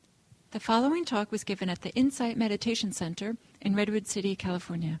The following talk was given at the Insight Meditation Center in Redwood City,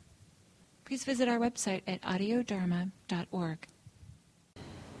 California. Please visit our website at audiodharma.org.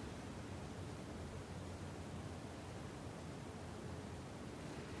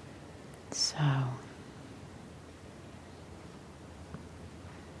 So,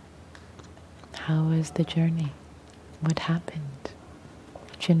 how was the journey? What happened?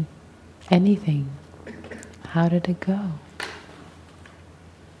 Anything? How did it go?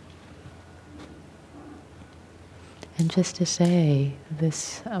 And just to say,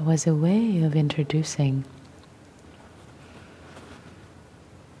 this was a way of introducing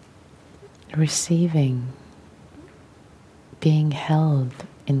receiving, being held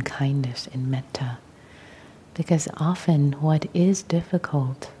in kindness, in metta. Because often what is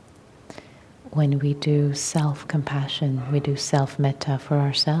difficult when we do self-compassion, we do self-metta for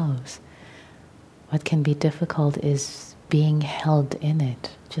ourselves, what can be difficult is being held in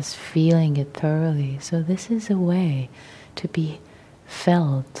it, just feeling it thoroughly. So this is a way to be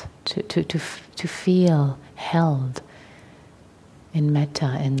felt, to feel held in metta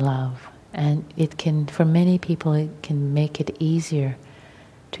and love. And it can, for many people, it can make it easier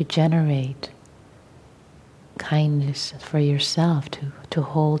to generate kindness for yourself, to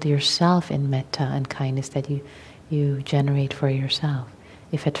hold yourself in metta and kindness that you generate for yourself.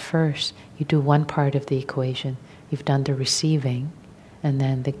 If at first you do one part of the equation, you've done the receiving, and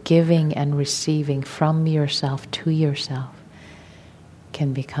then the giving and receiving from yourself to yourself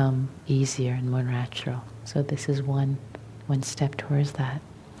can become easier and more natural. So this is one step towards that.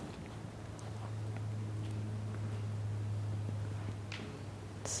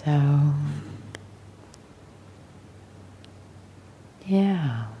 So,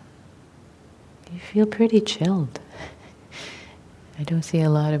 yeah, you feel pretty chilled. I don't see a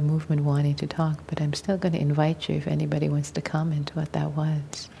lot of movement wanting to talk, but I'm still going to invite you if anybody wants to comment what that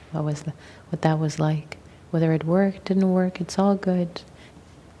was, what that was like. Whether it worked, didn't work, it's all good.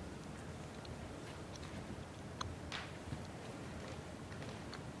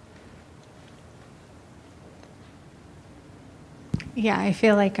 Yeah, I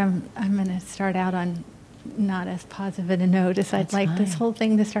feel like I'm going to start out on not as positive a note as I'd like this whole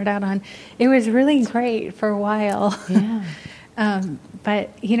thing to start out on. It was really great for a while. Yeah.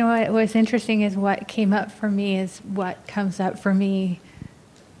 But you know what was interesting is what came up for me is what comes up for me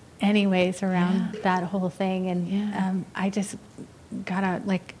anyways around that whole thing. And I just got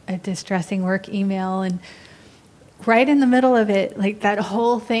a distressing work email, and right in the middle of it, like that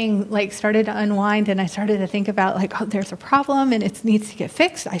whole thing started to unwind, and I started to think about oh, there's a problem and it needs to get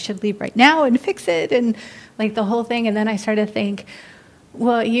fixed. I should leave right now and fix it, and the whole thing. And then I started to think,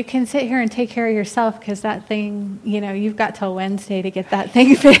 well, you can sit here and take care of yourself because that thing, you've got till Wednesday to get that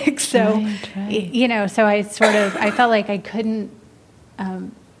thing fixed. So, right. So I felt like I couldn't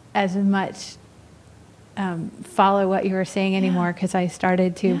as much follow what you were saying anymore because I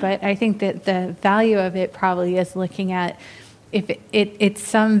started to. But I think that the value of it probably is looking at if it's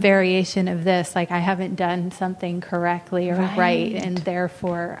some variation of this, like I haven't done something correctly or right, and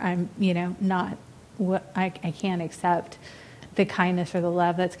therefore I'm, not what I can't accept the kindness or the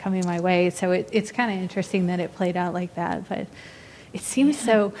love that's coming my way. So it's kind of interesting that it played out like that. But it seems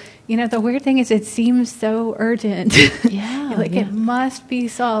so, the weird thing is it seems so urgent. It must be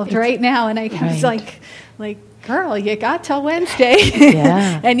solved right now. And I was like, girl, you got till Wednesday.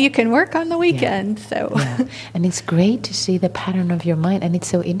 And you can work on the weekend. And it's great to see the pattern of your mind. And it's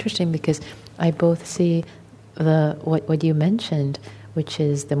so interesting because I both see what you mentioned, which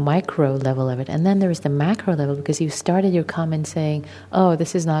is the micro level of it. And then there is the macro level, because you started your comment saying, oh,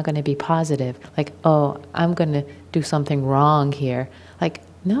 this is not going to be positive. Oh, I'm going to do something wrong here.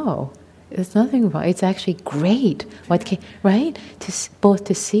 No, there's nothing wrong. It's actually great. Right? Both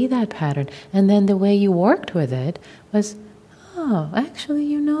to see that pattern, and then the way you worked with it was, oh,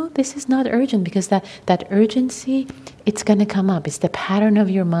 actually, this is not urgent, because that urgency, it's going to come up. It's the pattern of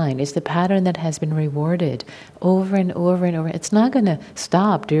your mind. It's the pattern that has been rewarded over and over and over. It's not going to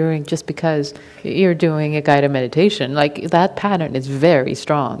stop just because you're doing a guided meditation. That pattern is very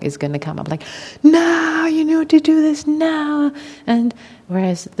strong. It's going to come up now, you need to do this now. And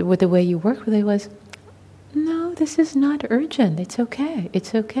whereas with the way you work with it was, no, this is not urgent. It's okay.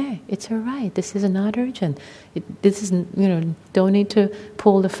 It's okay. It's all right. This is not urgent. This is, don't need to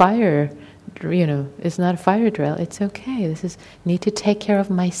pull the fire. It's not a fire drill. It's okay. Need to take care of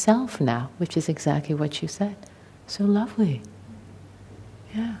myself now, which is exactly what you said. So lovely.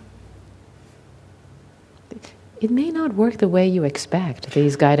 Yeah. It may not work the way you expect,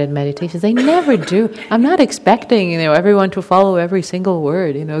 these guided meditations. They never do. I'm not expecting, everyone to follow every single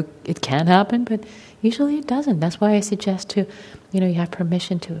word. It can happen, but usually it doesn't. That's why I suggest you have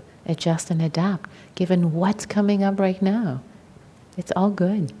permission to adjust and adapt, given what's coming up right now. It's all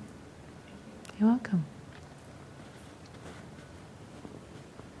good. You're welcome.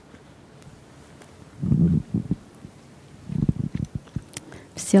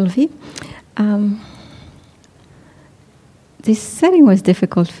 Sylvie, this setting was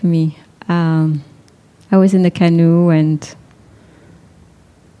difficult for me. I was in the canoe and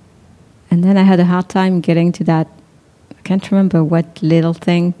then I had a hard time getting to that. I can't remember what little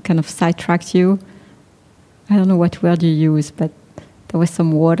thing kind of sidetracked you. I don't know what word you used, but there was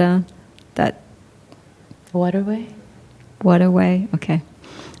some water that... Waterway? Waterway, okay.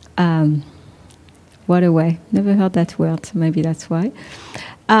 Waterway. Never heard that word, so maybe that's why.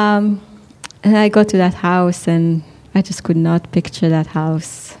 And I got to that house and I just could not picture that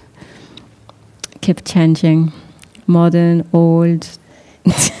house. Kept changing. Modern, old.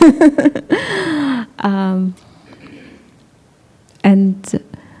 And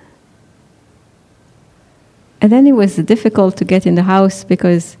then it was difficult to get in the house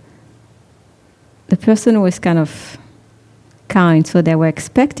because the person was kind of kind, so they were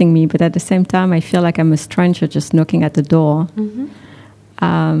expecting me, but at the same time I feel like I'm a stranger just knocking at the door. Mm-hmm.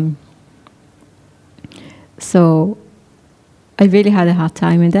 So I really had a hard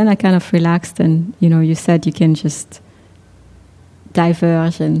time, and then I kind of relaxed, and you said you can just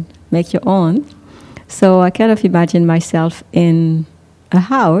diverge and make your own. So I kind of imagined myself in a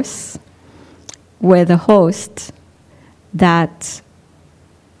house with a host that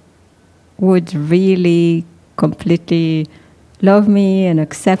would really completely love me and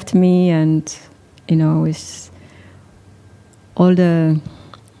accept me, and with all the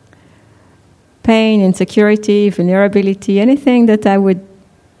pain, insecurity, vulnerability, anything that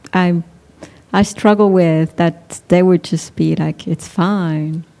I struggle with, that they would just be like, it's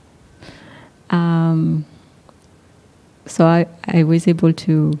fine. So I was able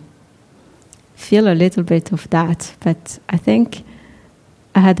to feel a little bit of that, but I think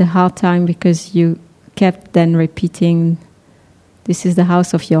I had a hard time because you kept then repeating, this is the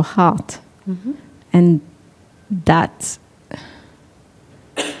house of your heart. Mm-hmm. And that,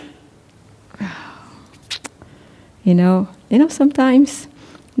 sometimes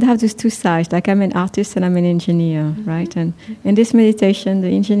they have those two sides. Like I'm an artist and I'm an engineer, mm-hmm. right? And in this meditation, the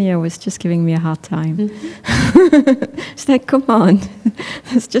engineer was just giving me a hard time. Mm-hmm. It's like, come on,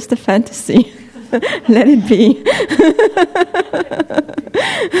 it's just a fantasy. Let it be.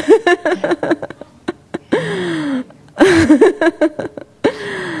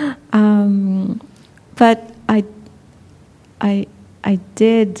 But I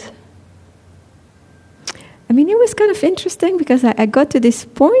did. I mean, it was kind of interesting because I got to this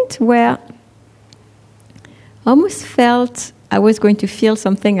point where I almost felt I was going to feel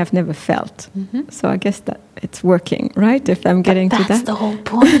something I've never felt. Mm-hmm. So I guess that it's working, right? If I'm getting to that. That's the whole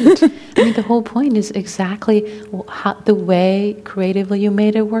point. I mean, the whole point is exactly the way creatively you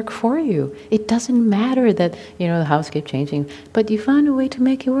made it work for you. It doesn't matter that, the house keeps changing, but you found a way to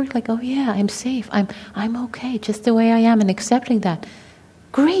make it work. Like, oh yeah, I'm safe. I'm okay, just the way I am, and accepting that.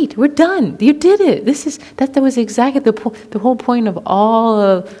 Great, we're done. You did it. That was exactly the whole point of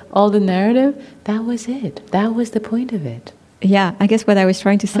all the narrative. That was it. That was the point of it. Yeah, I guess what I was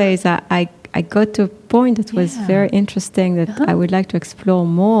trying to say is that I got to a point that was very interesting that I would like to explore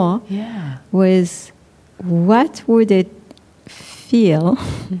more. Yeah. Was what would it feel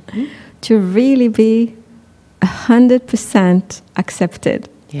to really be 100% accepted?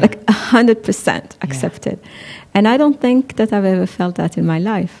 Yeah. Like 100% accepted. Yeah. And I don't think that I've ever felt that in my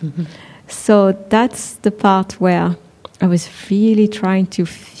life. Mm-hmm. So that's the part where I was really trying to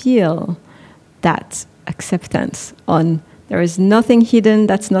feel that acceptance on... There is nothing hidden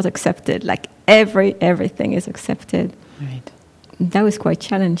that's not accepted. Like everything is accepted. Right. That was quite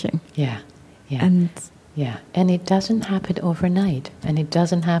challenging. Yeah. And it doesn't happen overnight, and it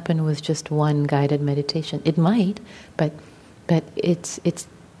doesn't happen with just one guided meditation. It might, but it's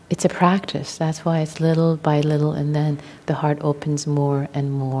a practice. That's why it's little by little, and then the heart opens more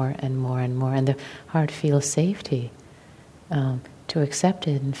and more and more and more, and the heart feels safety to accept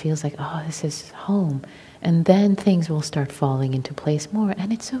it, and feels like, oh, this is home. And then things will start falling into place more,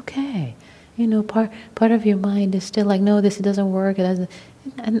 and it's okay. Part of your mind is still like, no, this doesn't work. It doesn't,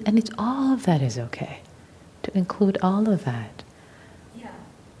 and it's all of that is okay. To include all of that. Yeah.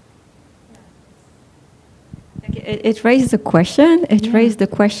 It raised the question. It raised the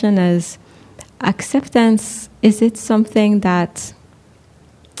question as acceptance. Is it something that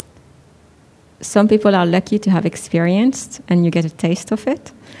some people are lucky to have experienced, and you get a taste of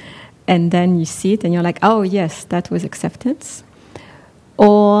it? And then you see it and you're like, oh yes, that was acceptance.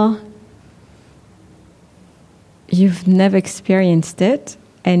 Or you've never experienced it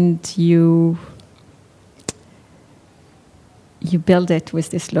and you build it with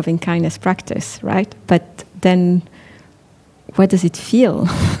this loving kindness practice, right? But then, what does it feel?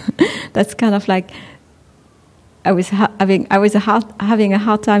 That's kind of like I was having a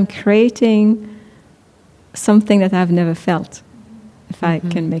hard time creating something that I've never felt, if I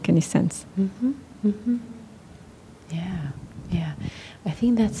can make any sense. Yeah. I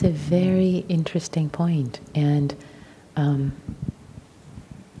think that's a very interesting point, and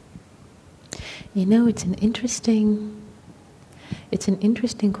it's an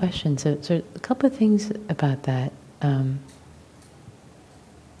interesting question. So a couple of things about that.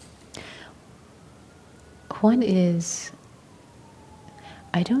 One is,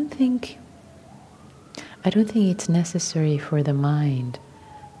 I don't think it's necessary for the mind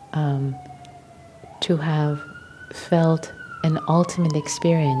to have felt an ultimate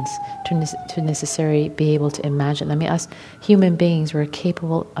experience to necessarily be able to imagine. I mean, us human beings, we're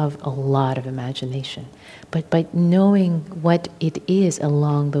capable of a lot of imagination. But by knowing what it is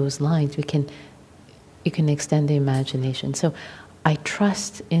along those lines, you can extend the imagination. So I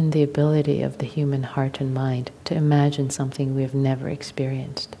trust in the ability of the human heart and mind to imagine something we've never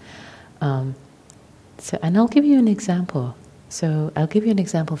experienced. And I'll give you an example. So I'll give you an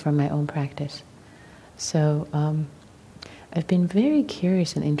example from my own practice. So I've been very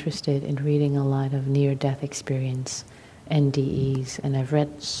curious and interested in reading a lot of near-death experience, NDEs, and I've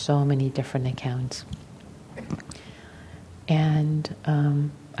read so many different accounts. And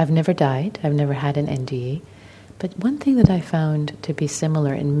I've never died, I've never had an NDE, but one thing that I found to be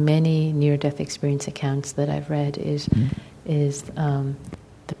similar in many near-death experience accounts that I've read is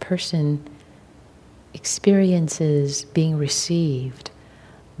the person experiences being received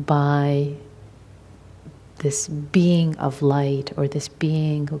by this being of light, or this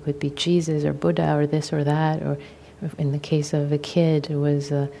being who could be Jesus or Buddha or this or that, or in the case of a kid, it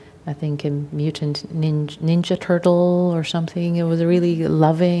was I think a mutant ninja turtle or something. It was really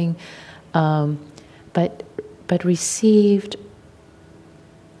loving, but received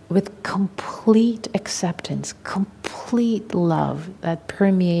with complete acceptance, complete love that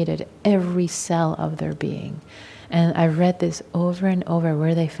permeated every cell of their being. And I read this over and over,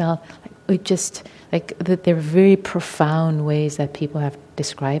 where they felt like that there are very profound ways that people have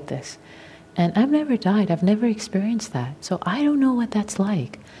described this. And I've never died, I've never experienced that. So I don't know what that's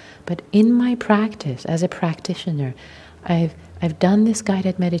like. But in my practice, as a practitioner, I've done this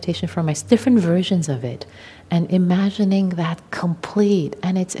guided meditation for my different versions of it, and imagining that complete,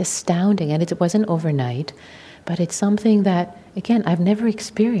 and it's astounding, and it wasn't overnight, but it's something that, again, I've never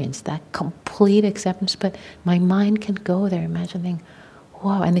experienced, that complete acceptance, but my mind can go there imagining,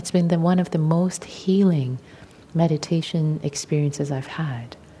 wow, and it's been one of the most healing meditation experiences I've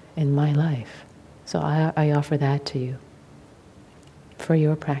had in my life. So I offer that to you for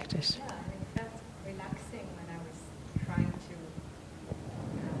your practice. Yeah, I felt relaxing when I was trying to,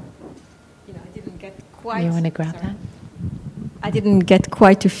 I didn't get quite... You want to grab that? I didn't get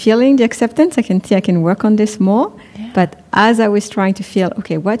quite to feeling the acceptance. I can see I can work on this more. Yeah. But as I was trying to feel,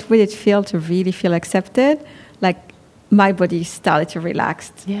 okay, what would it feel to really feel accepted? Like, my body started to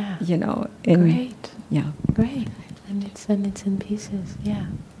relax. Yeah. Great. Yeah. Great. And it's in pieces. Yeah.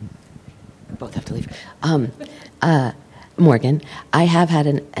 We both have to leave. Morgan, I have had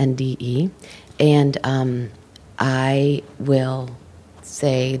an NDE, and I will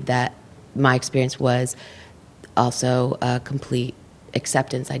say that my experience was also a complete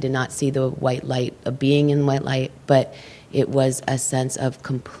acceptance. I did not see the white light, a being in white light, but it was a sense of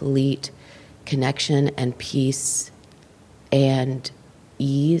complete connection and peace and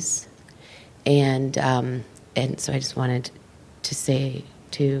ease, and so I just wanted to say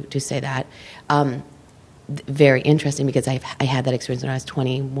that. Very interesting, because I had that experience when I was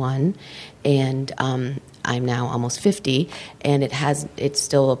 21, and I'm now almost 50, and it's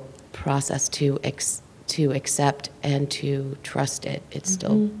still a process to accept and to trust it. It's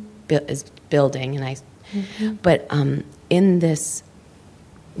still is building, and but in this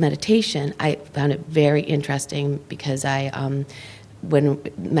meditation, I found it very interesting, because when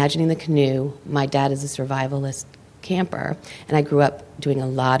imagining the canoe, my dad is a survivalist camper, and I grew up doing a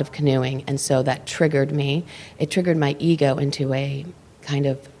lot of canoeing, and so that triggered me. It triggered my ego into a kind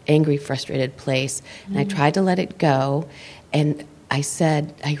of angry, frustrated place, and I tried to let it go, and I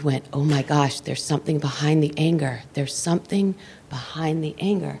went, oh my gosh, there's something behind the anger. There's something behind the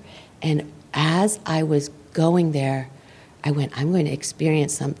anger. And as I was going there, I went, I'm going to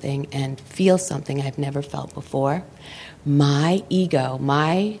experience something and feel something I've never felt before. My ego,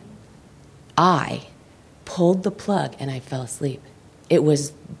 I pulled the plug, and I fell asleep it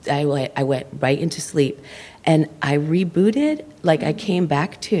was, I went right into sleep, and I rebooted, like I came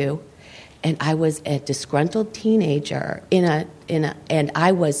back to, and I was a disgruntled teenager and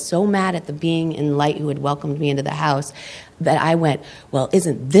I was so mad at the being in light who had welcomed me into the house that I went, well,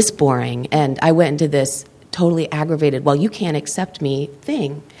 isn't this boring? And I went into this totally aggravated, well, you can't accept me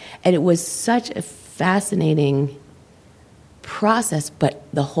thing. And it was such a fascinating process, but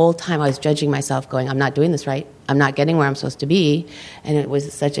the whole time I was judging myself going, I'm not doing this right. I'm not getting where I'm supposed to be. And it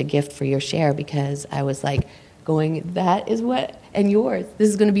was such a gift for your share, because I was like going, that is what, and yours, this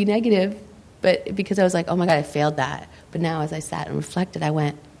is going to be negative. But because I was like, oh my God, I failed that. But now as I sat and reflected, I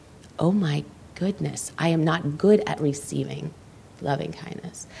went, oh my goodness, I am not good at receiving loving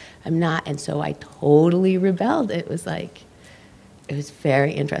kindness. I'm not. And so I totally rebelled. It was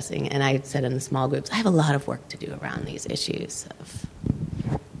very interesting. And I said in the small groups, I have a lot of work to do around these issues of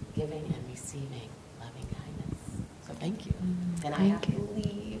giving and receiving loving kindness. So thank you. And I have to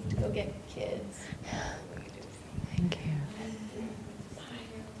leave to go get kids. Thank you.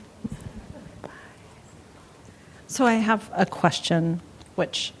 So I have a question,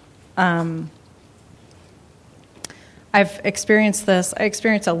 which I've experienced this. I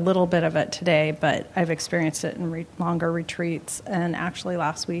experienced a little bit of it today, but I've experienced it in longer retreats. And actually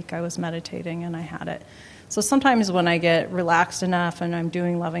last week I was meditating and I had it. So sometimes when I get relaxed enough and I'm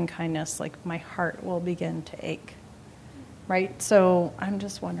doing loving kindness, like my heart will begin to ache, right? So I'm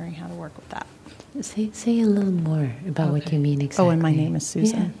just wondering how to work with that. Say a little more about what you mean exactly. Oh, and my name is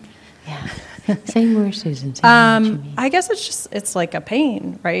Susan. Yeah. Say more, Susan. Say more what you mean. I guess it's like a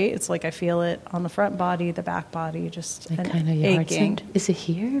pain, right? It's like I feel it on the front body, the back body, just like an kind of your aching. heart center. Is it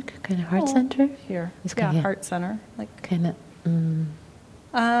here? Kind of heart center? Here. It's yeah, kind of, heart center. Like kind of.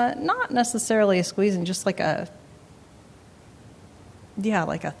 Not necessarily a squeezing, just like a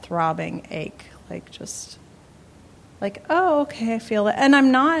throbbing ache, like just like, oh, okay, I feel it. And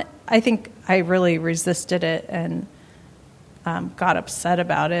I think I really resisted it and got upset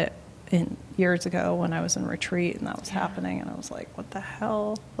about it years ago when I was in retreat and that was happening, and I was like, what the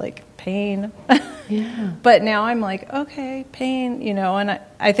hell? Like, pain. Yeah. But now I'm like, okay, pain, and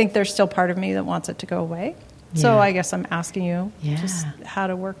I think there's still part of me that wants it to go away. Yeah. So I guess I'm asking you just how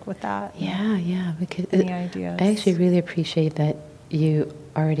to work with that. Yeah. Because any ideas? I actually really appreciate that you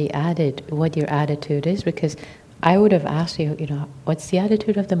already added what your attitude is, because I would have asked you, what's the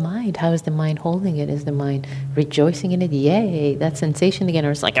attitude of the mind? How is the mind holding it? Is the mind rejoicing in it? Yay, that sensation again.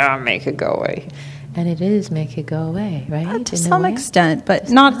 Or it's like, make it go away. And it is make it go away, right? To some extent, but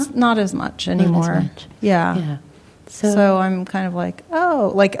not as much anymore. Not as much. Yeah. So I'm kind of like,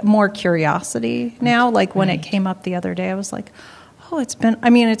 like more curiosity now. Like when it came up the other day, I was like,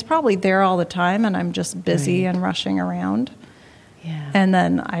 it's probably there all the time, and I'm just busy and rushing around. Yeah. And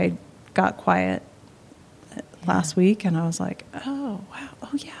then I got quiet last week, and I was like, oh, wow,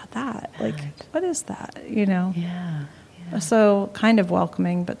 oh, yeah, that. Like, what is that, Yeah. So kind of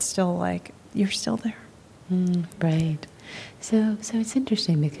welcoming, but still like, you're still there. Right. So it's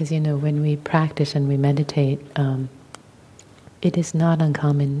interesting because, when we practice and we meditate, it is not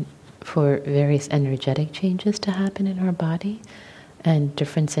uncommon for various energetic changes to happen in our body and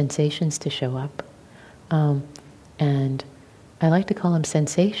different sensations to show up. And I like to call them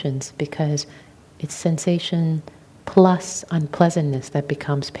sensations because it's sensation plus unpleasantness that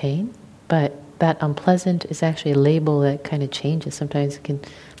becomes pain, but that unpleasant is actually a label that kind of changes. Sometimes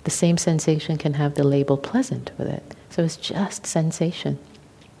the same sensation can have the label pleasant with it. So it's just sensation.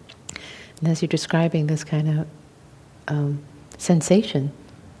 And as you're describing this kind of sensation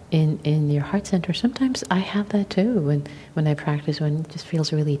in your heart center, sometimes I have that too when I practice, when it just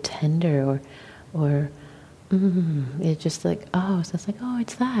feels really tender or it's just like, so it's like,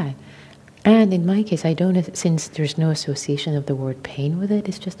 it's that. And in my case, I don't, since there's no association of the word pain with it,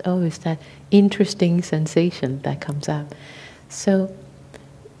 it's just, it's that interesting sensation that comes up. So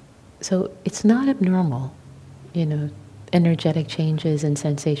it's not abnormal, energetic changes and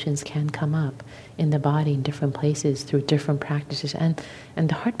sensations can come up in the body in different places through different practices. And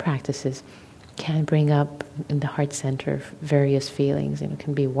the heart practices can bring up in the heart center various feelings. It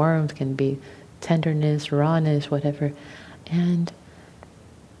can be warmth, can be tenderness, rawness, whatever. And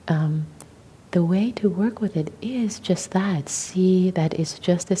the way to work with it is just that. See that it's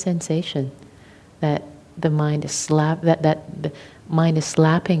just a sensation that the mind is that the mind is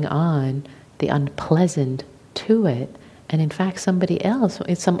slapping on the unpleasant to it, and in fact somebody else,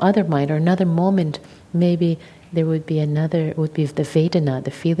 it's some other mind or another moment, maybe there would be the Vedana, the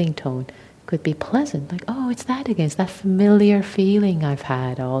feeling tone, could be pleasant, like, oh, it's that again, it's that familiar feeling I've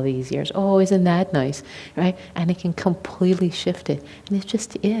had all these years. Oh, isn't that nice, right? And it can completely shift it, and it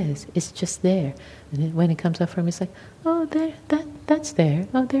just is. It's just there. And then when it comes up for me, it's like, oh, there, that's there.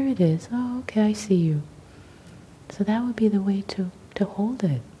 Oh, there it is. Oh, okay, I see you. So that would be the way to hold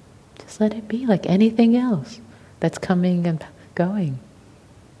it. Just let it be like anything else that's coming and going.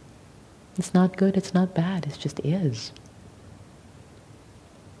 It's not good, it's not bad, it just is.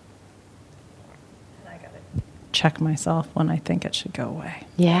 And I gotta check myself when I think it should go away.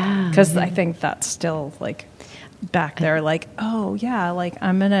 Yeah. Because I think that's still like back there, like, oh yeah, like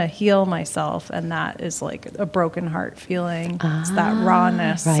I'm gonna heal myself, and that is like a broken heart feeling. It's that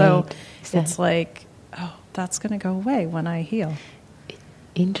rawness. Right. So it's like, oh, that's gonna go away when I heal.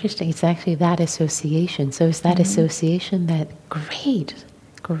 Interesting. It's actually that association. So it's that association that, great,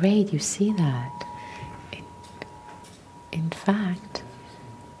 you see that. In fact,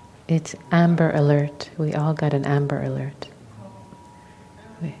 it's amber alert. We all got an amber alert.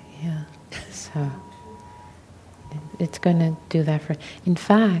 Yeah. So it's going to do that for... In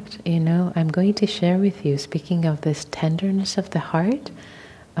fact, I'm going to share with you, speaking of this tenderness of the heart,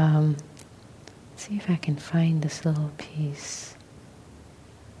 see if I can find this little piece.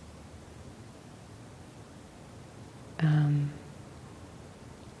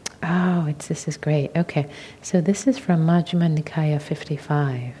 This is great. Okay, so this is from Majjhima Nikaya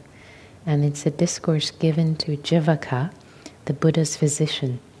 55, and it's a discourse given to Jivaka, the Buddha's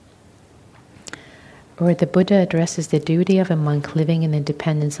physician, where the Buddha addresses the duty of a monk living in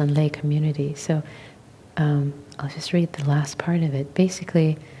independence on lay community. So I'll just read the last part of it.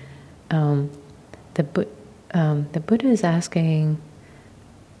 Basically, the Buddha is asking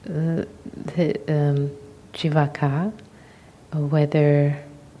the Jivaka whether,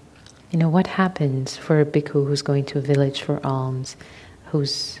 what happens for a bhikkhu who's going to a village for alms,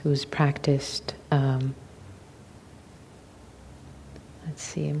 who's practiced, let's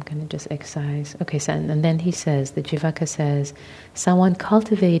see, I'm going to just excise. Okay, so, and then he says, the Jivaka says, someone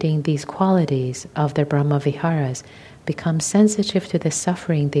cultivating these qualities of their Brahmaviharas becomes sensitive to the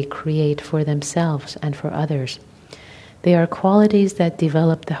suffering they create for themselves and for others. They are qualities that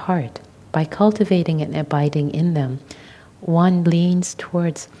develop the heart. By cultivating and abiding in them, one leans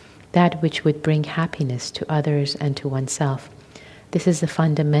towards that which would bring happiness to others and to oneself. This is the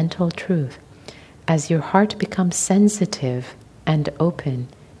fundamental truth. As your heart becomes sensitive and open,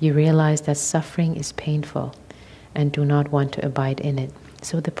 you realize that suffering is painful and do not want to abide in it.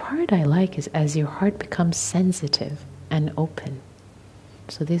 So the part I like is as your heart becomes sensitive and open.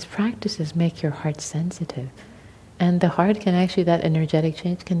 So these practices make your heart sensitive. And the heart can actually, that energetic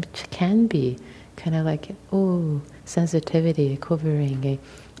change can be kind of like, sensitivity, a quivering,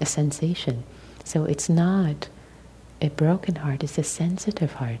 a sensation. So it's not a broken heart, it's a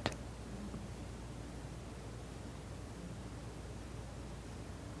sensitive heart.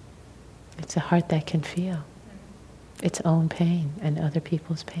 It's a heart that can feel its own pain and other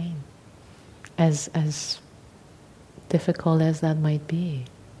people's pain, as difficult as that might be.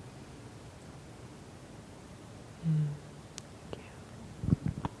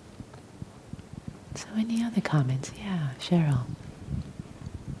 So any other comments? Yeah, Cheryl.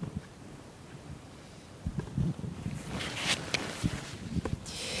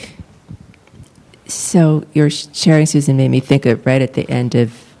 So your sharing, Susan, made me think of right at the end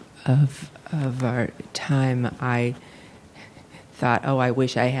of our time. I thought, I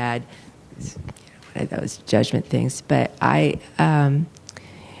wish I had those judgment things, but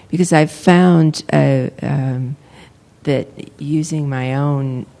because I've found that using my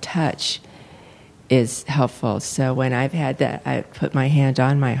own touch is helpful. So when I've had that, I put my hand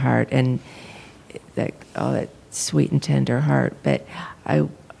on my heart and that sweet and tender heart. But I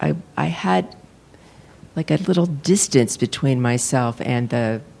had like a little distance between myself and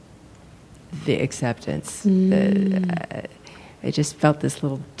the acceptance. I just felt this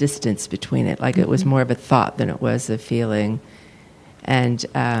little distance between it, like it was more of a thought than it was a feeling. And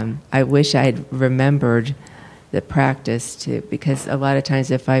I wish I had remembered the practice because a lot of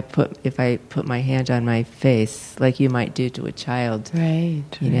times if I put my hand on my face, like you might do to a child, right.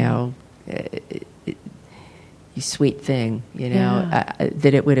 You sweet thing, that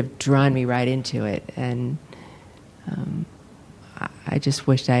it would have drawn me right into it, and I just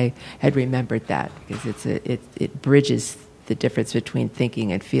wished I had remembered that, because it bridges the difference between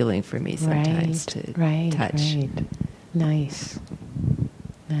thinking and feeling for me sometimes to touch. Right. Nice.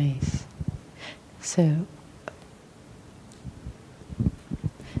 So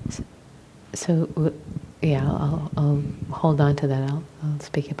yeah, I'll hold on to that. I'll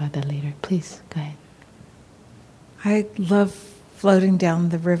speak about that later. Please, go ahead. I love floating down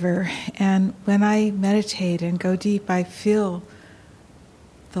the river. And when I meditate and go deep, I feel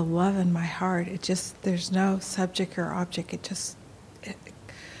the love in my heart. It just, there's no subject or object. It just,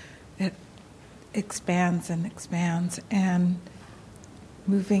 it expands and expands. And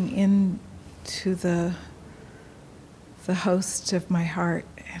moving into the host of my heart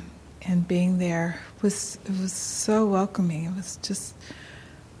and being there it was so welcoming. It was just,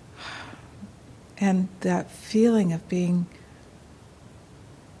 and that feeling of being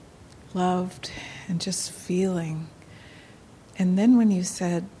loved and just feeling. And then when you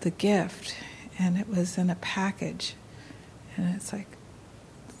said the gift, and it was in a package, and it's like,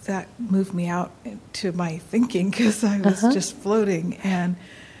 that moved me out to my thinking because I was just floating. And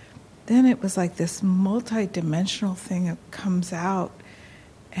then it was like this multi-dimensional thing that comes out,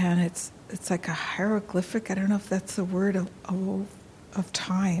 and it's like a hieroglyphic. I don't know if that's the word of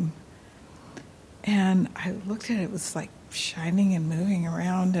time. And I looked at it, it was like shining and moving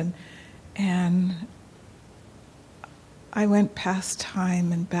around, and I went past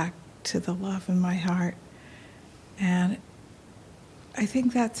time and back to the love in my heart. And I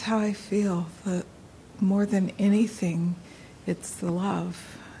think that's how I feel. More than anything, it's the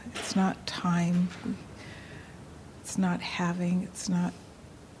love. It's not time. It's not having.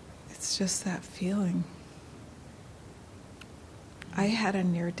 It's just that feeling. I had a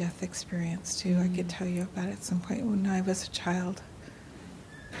near-death experience too. I could tell you about it at some point when I was a child.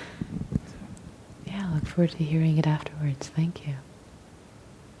 Yeah, I look forward to hearing it afterwards. Thank you.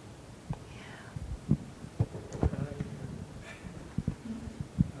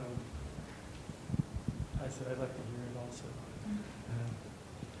 I said I'd like to hear it also.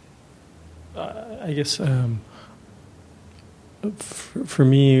 I guess for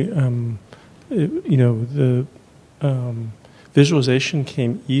me, the visualization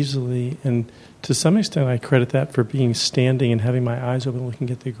came easily, and to some extent I credit that for being standing and having my eyes open looking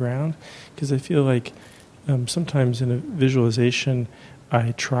at the ground, because I feel like sometimes in a visualization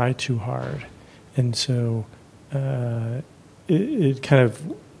I try too hard, and so it kind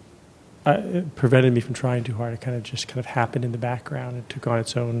of it prevented me from trying too hard. It kind of happened in the background and took on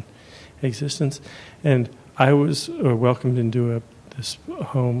its own existence. And I was welcomed into this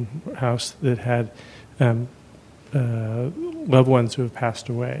house that had loved ones who have passed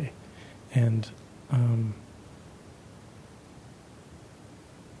away, and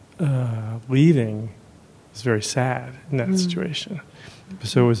leaving is very sad in that situation.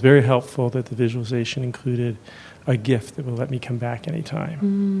 So it was very helpful that the visualization included a gift that will let me come back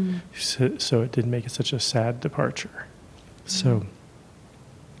anytime. So it didn't make it such a sad departure. So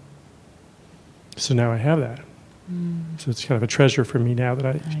now I have that. So it's kind of a treasure for me now that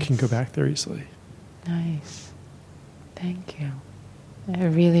I can go back there easily. Nice. Thank you. I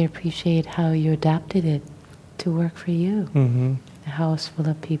really appreciate how you adapted it to work for you. Mm-hmm. A house full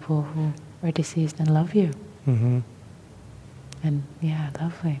of people who are deceased and love you. Mm-hmm. And yeah,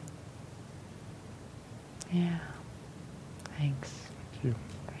 lovely. Yeah. Thanks. Thank you.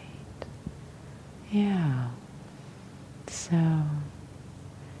 Great. Yeah. So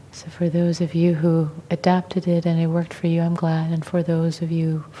for those of you who adapted it and it worked for you, I'm glad. And for those of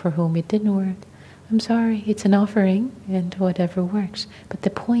you for whom it didn't work, I'm sorry. It's an offering and whatever works. But the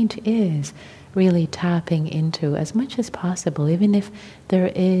point is really tapping into as much as possible, even if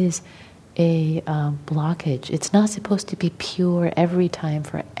there is a blockage. It's not supposed to be pure every time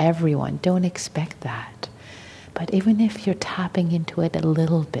for everyone. Don't expect that. But even if you're tapping into it a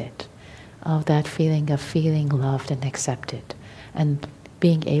little bit, of that feeling of feeling loved and accepted, and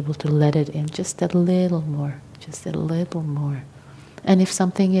being able to let it in just a little more. And if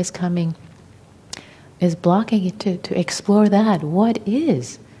something is coming, is blocking it, to explore that. What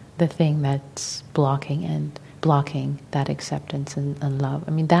is the thing that's blocking that acceptance and love?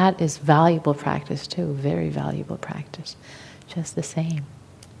 I mean, that is valuable practice too, very valuable practice, just the same.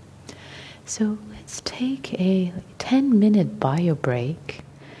 So let's take a 10-minute bio break,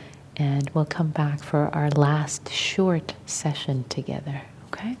 and we'll come back for our last short session together,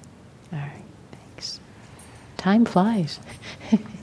 okay? All right, thanks. Time flies.